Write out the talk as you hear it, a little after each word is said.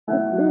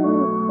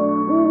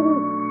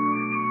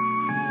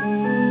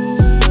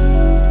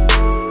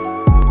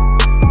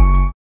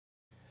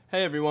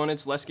Hey everyone,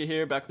 it's Leska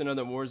here, back with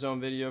another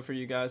Warzone video for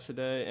you guys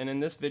today. And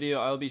in this video,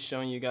 I'll be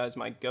showing you guys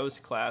my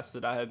Ghost class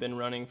that I have been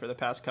running for the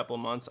past couple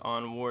months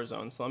on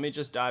Warzone. So let me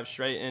just dive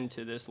straight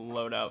into this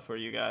loadout for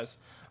you guys.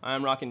 I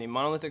am rocking the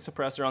monolithic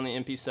suppressor on the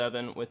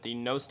MP7 with the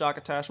no stock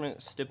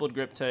attachment, stippled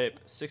grip tape,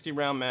 60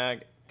 round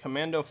mag,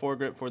 commando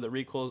foregrip for the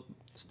recoil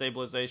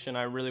stabilization.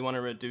 I really want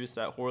to reduce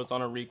that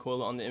horizontal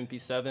recoil on the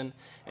MP7,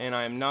 and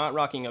I am not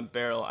rocking a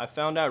barrel. I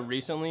found out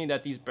recently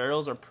that these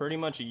barrels are pretty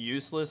much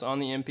useless on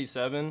the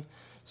MP7,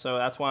 so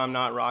that's why I'm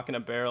not rocking a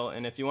barrel.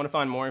 And if you want to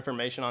find more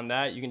information on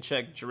that, you can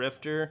check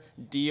Drifter,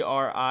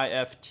 DRIFT0R,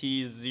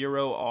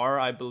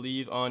 I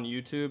believe, on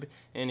YouTube,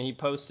 and he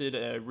posted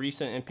a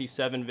recent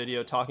MP7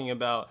 video talking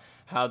about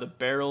how the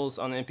barrels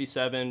on the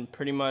MP7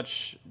 pretty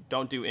much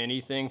don't do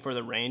anything for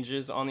the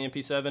ranges on the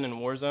MP7 in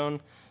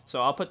Warzone.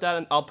 So I'll put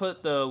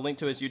the link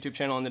to his YouTube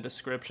channel in the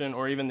description,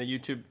 or even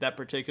that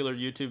particular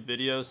YouTube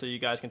video, so you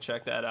guys can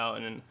check that out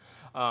and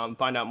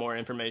find out more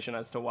information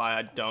as to why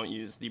I don't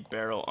use the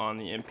barrel on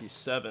the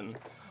MP7.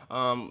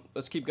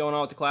 Let's keep going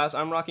on with the class.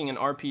 I'm rocking an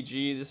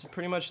RPG. This is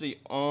pretty much the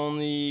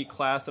only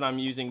class that I'm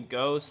using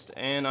Ghost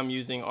and I'm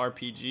using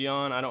RPG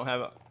on. I don't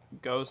have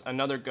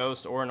another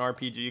Ghost or an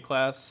RPG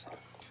class.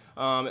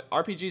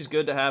 RPG is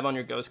good to have on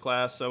your Ghost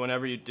class, so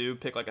whenever you do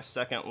pick like a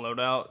second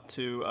loadout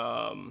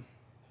to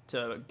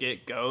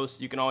get Ghost,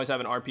 you can always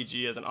have an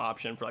RPG as an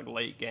option for like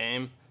late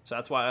game. So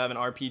that's why I have an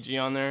RPG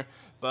on there.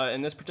 But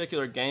in this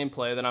particular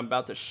gameplay that I'm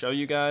about to show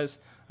you guys,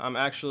 I'm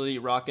actually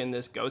rocking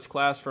this Ghost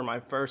class for my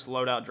first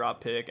loadout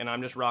drop pick, and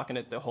I'm just rocking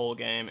it the whole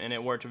game, and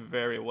it worked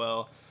very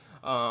well.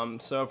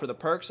 So for the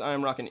perks,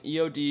 I'm rocking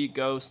EOD,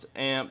 Ghost,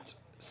 Amped,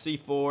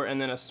 C4,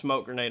 and then a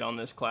smoke grenade on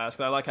this class,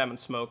 because I like having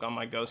smoke on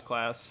my Ghost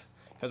class.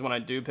 Because when I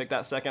do pick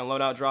that second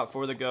loadout drop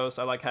for the Ghost,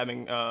 I like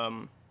having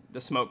the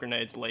smoke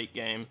grenades late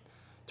game,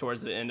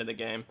 towards the end of the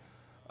game.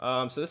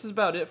 So this is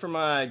about it for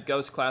my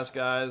Ghost class,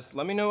 guys.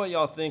 Let me know what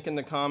y'all think in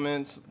the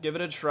comments. Give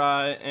it a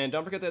try, and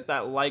don't forget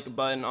that like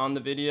button on the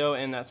video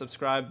and that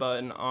subscribe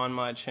button on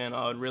my channel.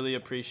 I would really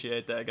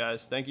appreciate that,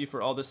 guys. Thank you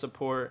for all the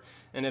support,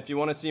 and if you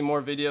want to see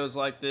more videos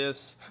like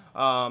this,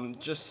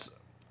 just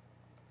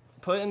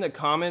put in the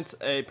comments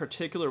a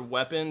particular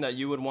weapon that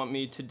you would want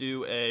me to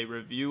do a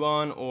review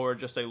on, or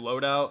just a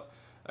loadout,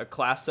 a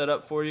class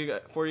setup for you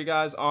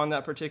guys on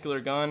that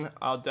particular gun.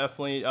 I'll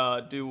definitely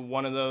do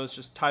one of those.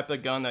 Just type a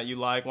gun that you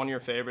like, one of your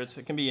favorites.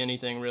 It can be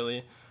anything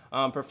really,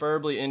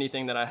 preferably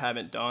anything that I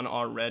haven't done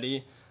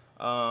already.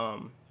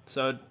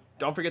 So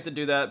don't forget to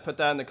do that. Put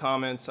that in the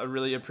comments. I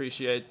really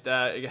appreciate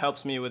that. It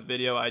helps me with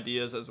video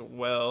ideas as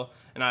well,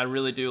 and I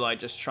really do like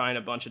just trying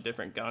a bunch of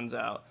different guns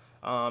out.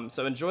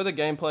 So enjoy the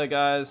gameplay,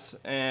 guys,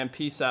 and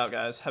peace out,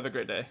 guys. Have a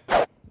great day.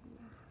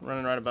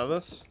 Running right above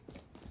us.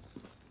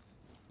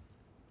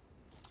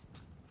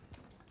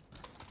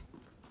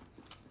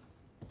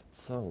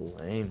 So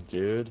lame,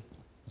 dude.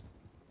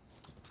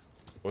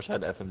 Wish I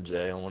had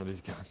FMJ on one of these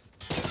guns.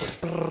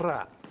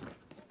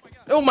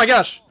 Oh my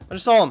gosh! I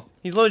just saw him.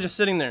 He's literally just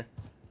sitting there.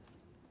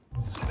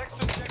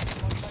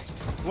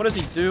 What is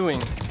he doing?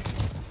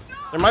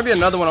 There might be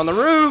another one on the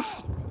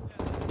roof.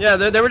 Yeah,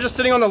 they were just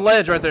sitting on the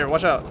ledge right there.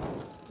 Watch out.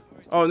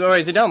 Oh no,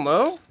 wait, is he down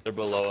low? They're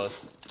below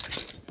us.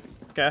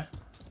 Okay.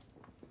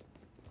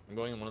 I'm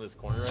going in one of this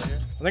corner right here.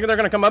 I think they're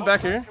gonna come up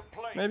back here.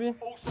 Maybe.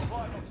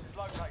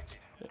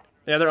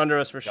 Yeah, they're under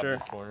us for sure.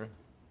 This corner.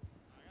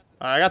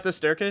 I got this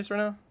staircase right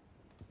now.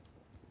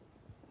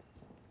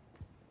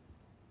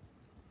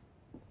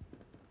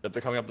 Yep,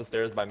 they're coming up the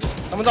stairs by me.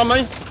 Someone's on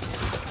me.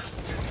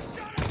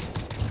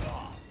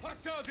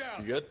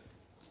 You good?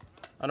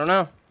 I don't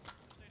know.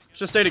 Let's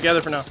just stay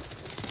together for now.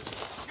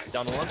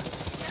 Down to one.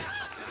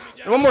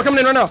 And one more coming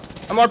in right now.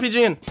 I'm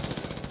RPGing.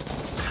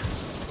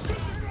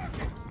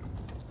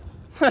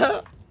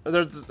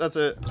 That's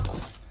it.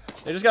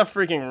 They just got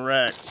freaking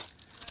wrecked.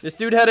 This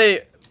dude had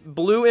a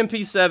blue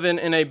MP7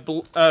 and a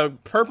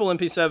purple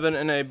MP7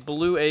 and a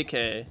blue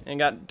AK, and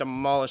got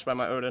demolished by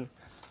my Odin.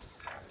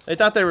 They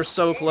thought they were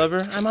so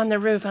clever. I'm on the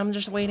roof. I'm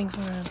just waiting for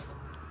him.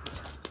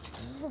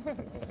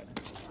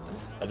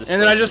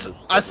 And then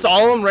I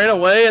saw him, ran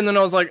away, and then I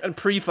was like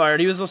pre-fired.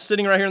 He was just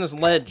sitting right here on this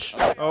ledge.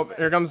 Oh,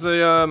 here comes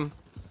the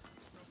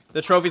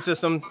trophy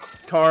system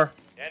car.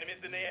 Enemies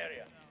in the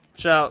area.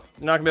 Watch out.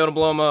 You're not gonna be able to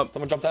blow him up.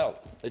 Someone jumped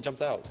out. They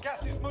jumped out.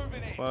 Gas is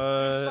moving in.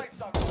 What?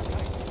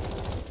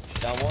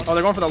 Down one. Oh,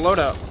 they're going for the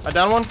loadout. I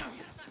down one.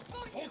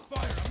 Hold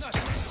fire. I'm not.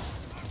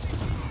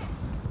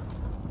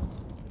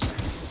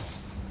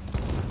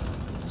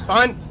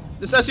 Behind.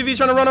 This SUV's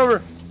trying to run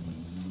over.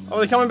 Oh,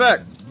 they're coming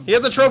back. He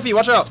has a trophy.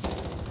 Watch out.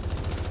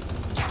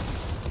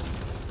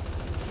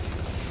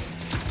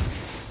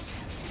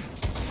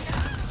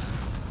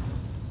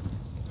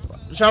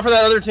 Watch out for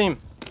that other team.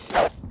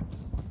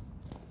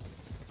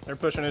 They're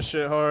pushing his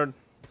shit hard.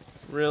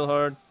 Real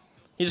hard.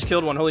 He just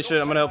killed one. Holy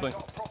shit, I'm gonna help him.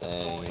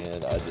 Dang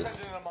it, I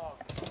just...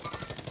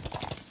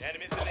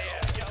 Enemies in the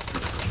area.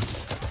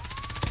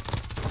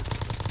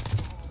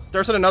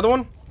 There's another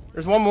one.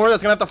 There's one more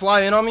that's gonna have to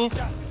fly in on me.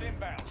 Gas is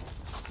inbound.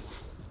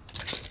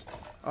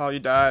 Oh, you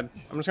died.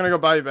 I'm just gonna go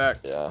buy you back.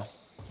 Yeah.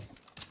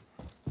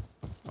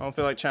 I don't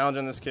feel like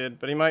challenging this kid,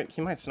 but he might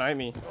snipe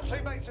me. Your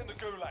teammates in the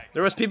gulag.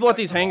 There was people at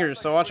these hangars,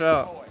 so watch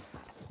out.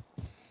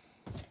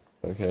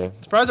 Okay.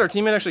 Surprised our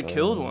teammate actually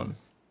killed one.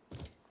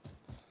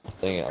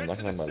 Dang it, I'm not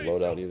gonna have my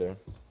loadout either.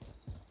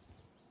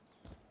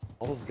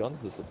 All those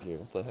guns disappear.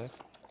 What the heck?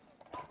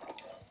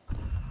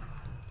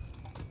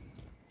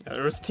 Yeah,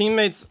 there was team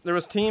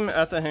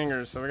at the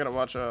hangars, so we gotta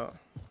watch out.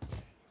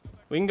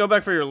 We can go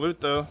back for your loot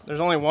though.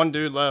 There's only one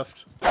dude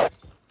left. I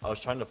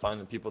was trying to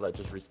find the people that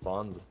just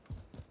respawned.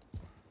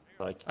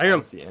 But I hear him.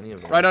 don't see any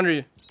of them. Right under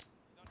you.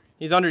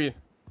 He's under you.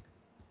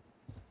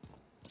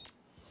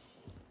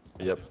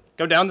 Yep.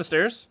 Go down the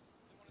stairs.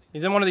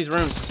 He's in one of these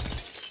rooms.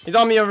 He's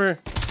on me over here.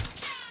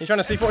 He's trying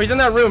to C4. He's in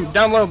that room,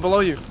 down low, below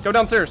you. Go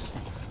downstairs.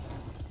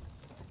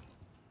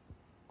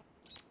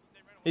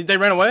 They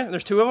ran away.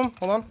 There's two of them.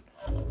 Hold on.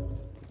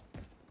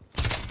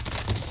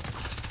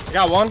 I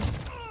got one.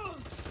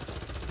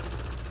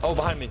 Oh,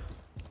 behind me.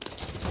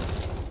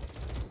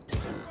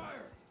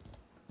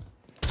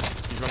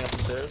 He's running up the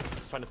stairs.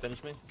 He's trying to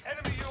finish me.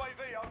 Enemy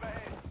UAV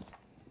overhead.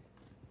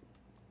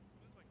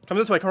 Come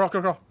this way. Crawl,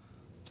 crawl, crawl.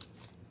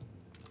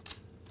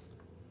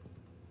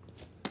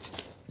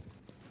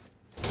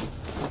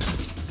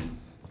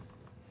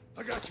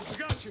 I got you. I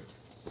got you.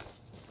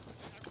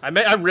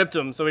 I ripped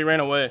him, so he ran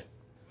away.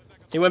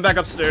 He went back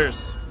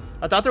upstairs.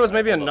 I thought there was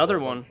maybe another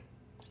one.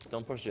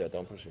 Don't push yet.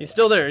 Don't push yet. He's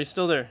still there. He's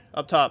still there.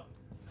 Up top.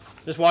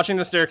 Just watching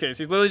the staircase.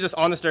 He's literally just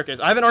on the staircase.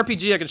 I have an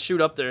RPG I could shoot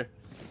up there.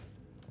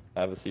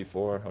 I have a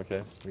C4.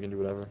 Okay, we can do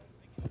whatever.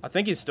 I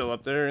think he's still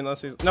up there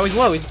unless he's... No, he's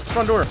low. He's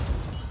front door.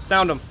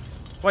 Downed him.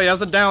 Wait, that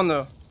was a down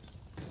though.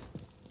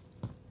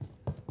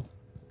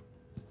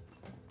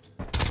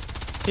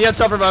 He had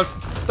self-revive.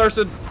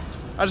 Thirsted.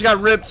 I just got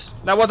ripped.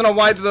 That wasn't a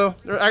wipe though.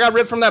 I got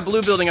ripped from that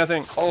blue building, I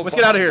think. Oh, let's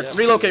get out of here. yeah.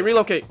 Relocate,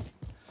 relocate.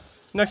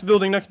 Next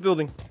building, next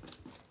building.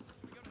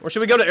 Or should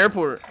we go to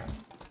airport?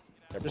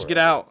 Just get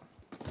out.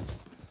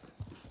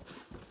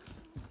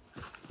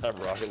 That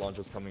rocket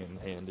launcher's coming in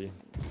handy.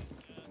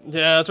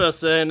 Yeah, that's what I was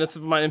saying. This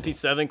is my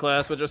MP7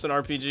 class with just an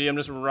RPG. I'm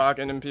just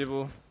rocking in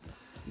people.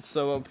 It's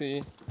so OP.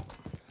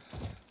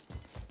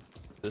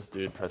 This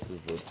dude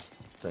presses the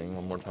thing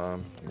one more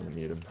time. I'm gonna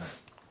mute him.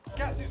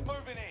 Gas is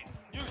moving in.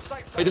 You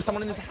safe. Hey, there's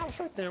someone in this house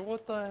right there.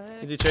 What the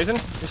heck? Is he chasing?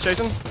 He's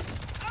chasing.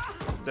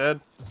 Dead.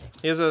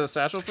 He has a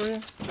satchel for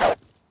you.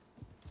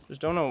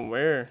 Just don't know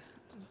where.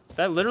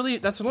 That's literally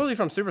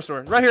from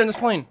Superstore. Right here in this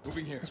plane.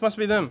 Moving here. This must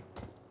be them.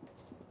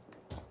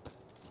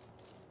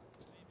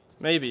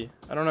 Maybe.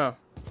 I don't know.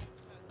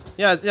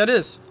 Yeah, it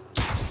is.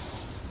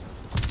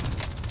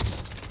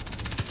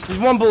 He's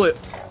one bullet.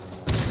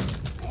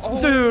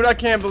 Oh. Dude, I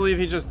can't believe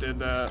he just did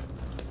that.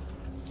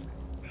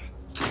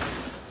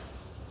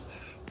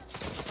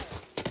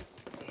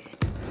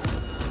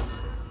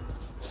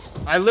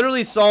 I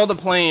literally saw the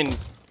plane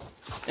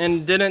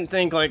and didn't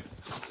think like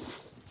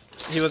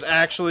he was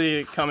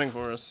actually coming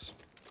for us.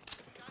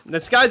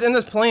 This guy's in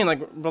this plane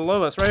like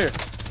below us right here.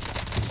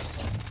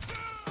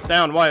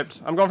 Down,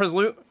 wiped. I'm going for his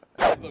loot.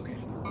 Located.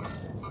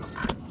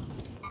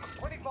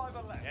 25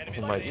 left.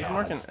 Oh my He's god,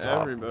 marking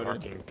stop everybody.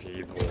 marking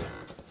people.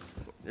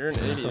 You're an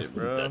idiot, He's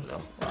bro. dead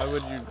now. Why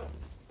would you?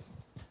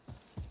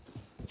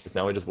 Because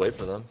now we just wait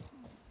for them.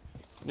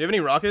 Do you have any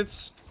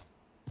rockets?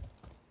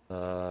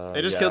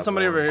 They just yeah, killed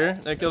somebody one. over here.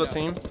 They killed a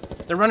team.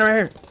 They're running right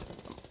here.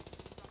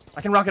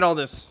 I can rocket all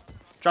this.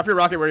 Drop your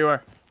rocket where you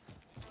are.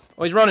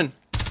 Oh, he's running.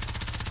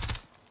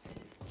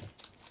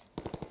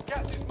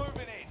 Gas is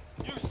moving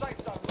in. You safe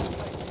zone.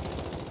 Located.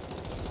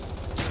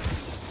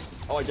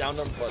 Oh, I downed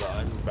him, but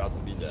I'm about to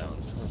be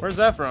downed. Where's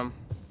that from?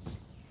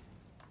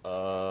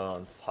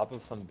 On top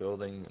of some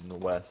building in the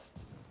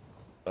west.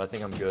 But I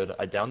think I'm good.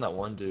 I downed that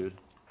one dude.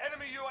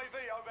 Enemy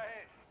UAV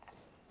overhead.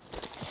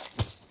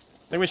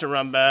 I think we should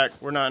run back.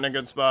 We're not in a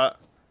good spot.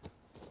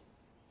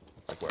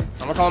 Like where? I'm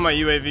gonna call my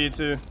UAV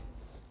too.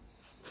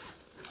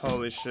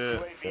 Holy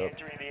shit. Yep.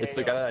 It's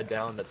the guy that I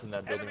downed that's in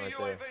that building Enemy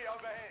right there. UAV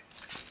overhead.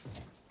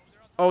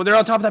 Oh, they're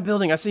on top of that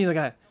building. I see the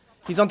guy.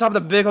 He's on top of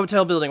the big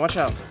hotel building. Watch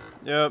out.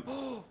 Yep.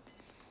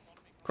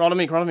 Crawl to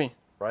me, crawl to me.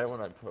 Right when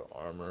I put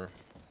armor.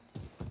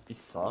 He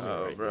saw me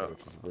right bro. here,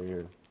 which is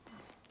weird.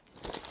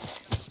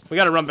 We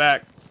gotta run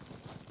back.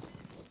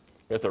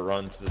 We have to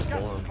run to the Gas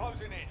storm. is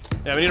closing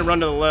in. Yeah, we need to run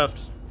to the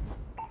left.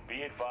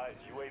 Be advised,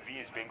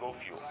 UAV is bingo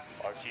fuel.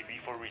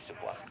 RTB for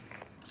resupply.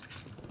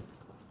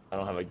 I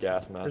don't have a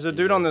gas mask. There's a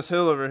dude on this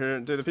hill over here.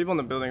 Dude, the people in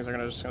the buildings are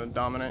just gonna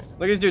dominate.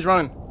 Look at these dudes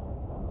running.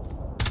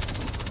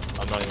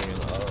 I'm not even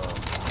gonna.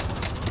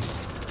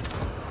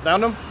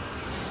 Downed them.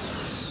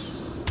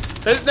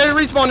 They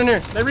respawned in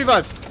here. They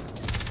revived.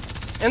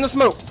 In the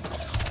smoke.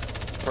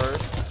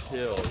 First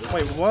kill. This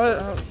Wait, is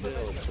what? First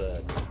kill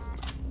said.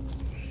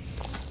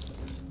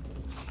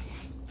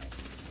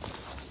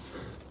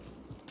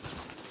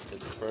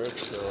 His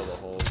first kill of the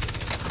whole game.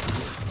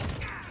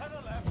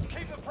 Tunnel left.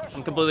 Keep the pressure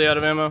I'm completely out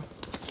of ammo.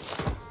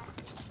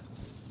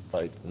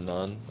 Like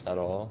none at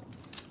all.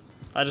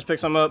 I just picked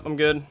some up. I'm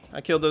good.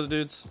 I killed those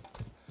dudes.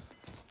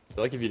 I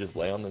feel like if you just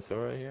lay on this hill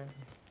right here.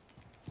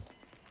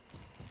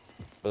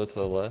 Go to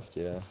the left,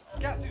 yeah. on.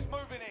 Gas is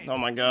moving in. Oh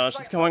my gosh,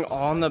 it's going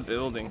on the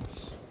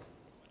buildings.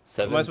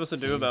 7 What am I supposed to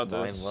do teams, about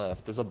 9 this?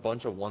 left. There's a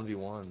bunch of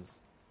 1v1s.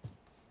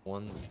 Yeah,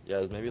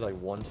 there's maybe like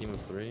 1 team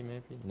of 3,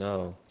 maybe?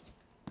 No.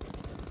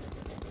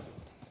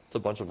 It's a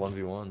bunch of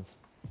 1v1s.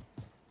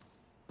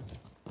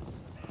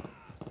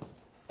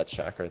 That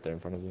shack right there in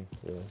front of you.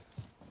 Yeah.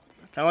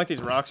 Kind of like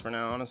these rocks for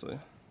now, honestly.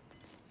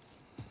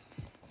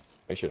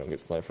 Make sure you don't get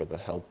sniped for the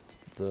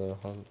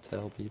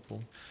hotel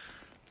people.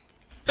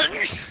 Gas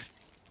is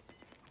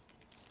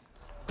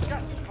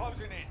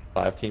closing in.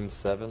 5 teams,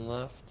 7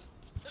 left.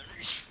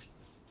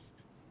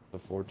 The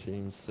 4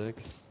 teams,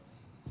 6.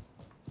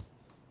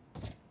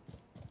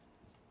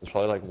 There's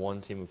probably like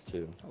 1 team of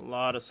 2. A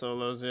lot of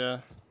solos, yeah.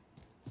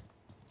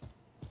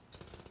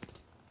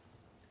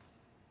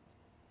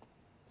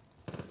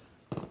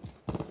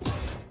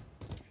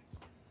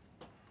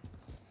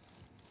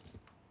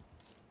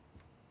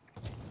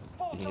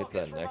 You can get to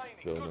that next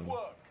building.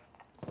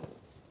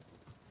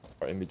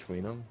 Or in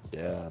between them?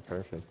 Yeah,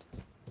 perfect.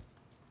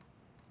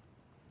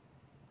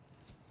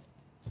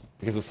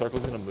 Because the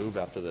circle's gonna move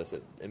after this.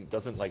 It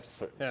doesn't like.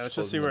 Yeah, let's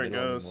just see where it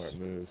goes. Where it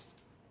moves.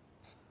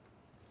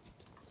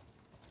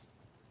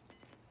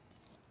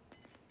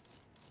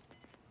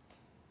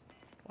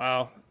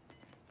 Wow.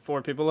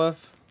 4 people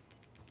left?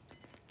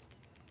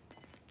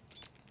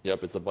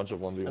 Yep, it's a bunch of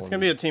 1v1. It's gonna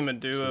be a team of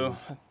duo.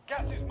 Gas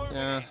is moving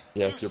Yeah. in.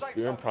 Yes,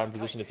 you're in prime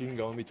position. If you can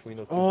go in between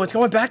those two. Oh, it's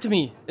going back to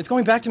me. It's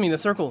going back to me, the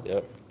circle.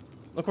 Yep.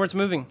 Look where it's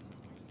moving.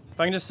 If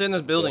I can just sit in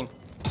this building.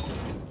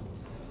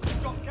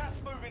 We've got gas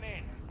moving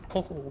in.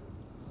 Oh,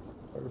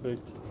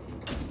 perfect.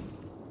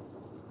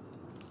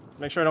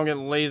 Make sure I don't get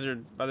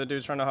lasered by the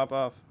dudes trying to hop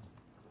off.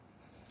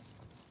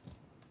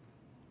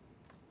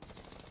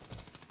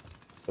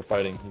 They're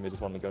fighting. You may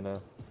just want to go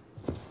now.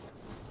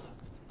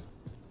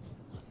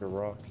 They're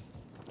rocks.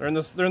 They're in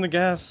this. They're in the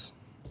gas.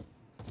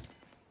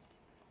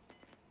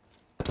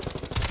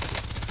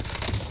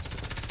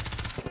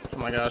 Oh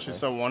my gosh, he's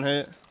so one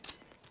hit.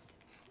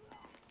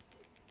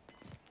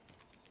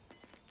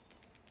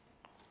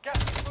 Gas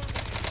is moving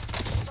in.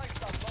 Safe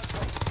zone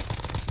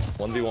located.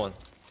 1v1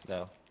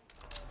 now.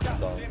 Gas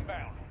Saw is him.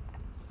 inbound.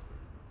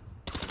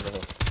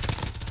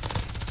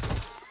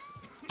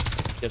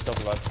 Get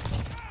self-revive.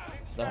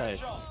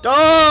 Nice.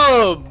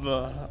 Dub!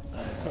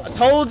 I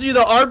told you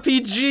the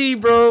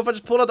RPG, bro. If I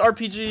just pulled out the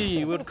RPG,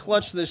 we would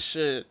clutch this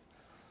shit.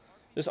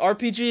 Just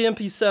RPG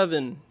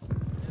MP7.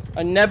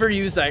 I never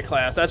use that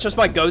class. That's just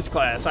my ghost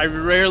class. I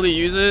rarely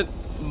use it,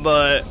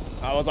 but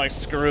I was like,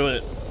 screw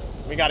it.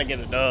 We gotta get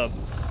a dub.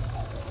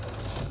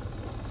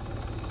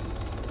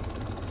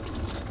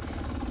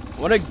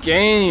 What a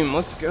game.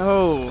 Let's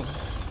go.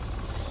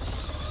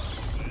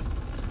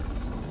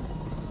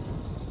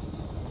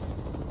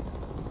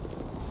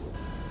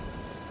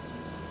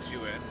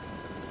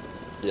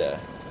 Yeah.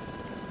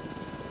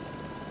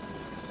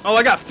 Oh,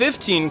 I got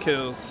 15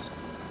 kills.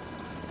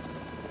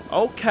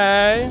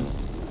 Okay.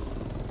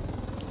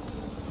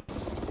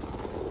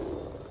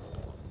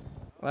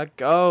 Let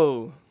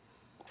go.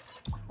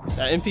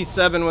 That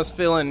MP7 was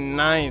feeling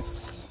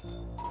nice.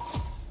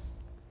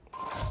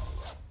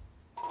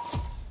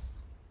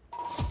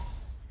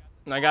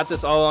 And I got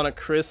this all on a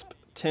crisp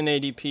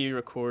 1080p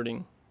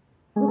recording.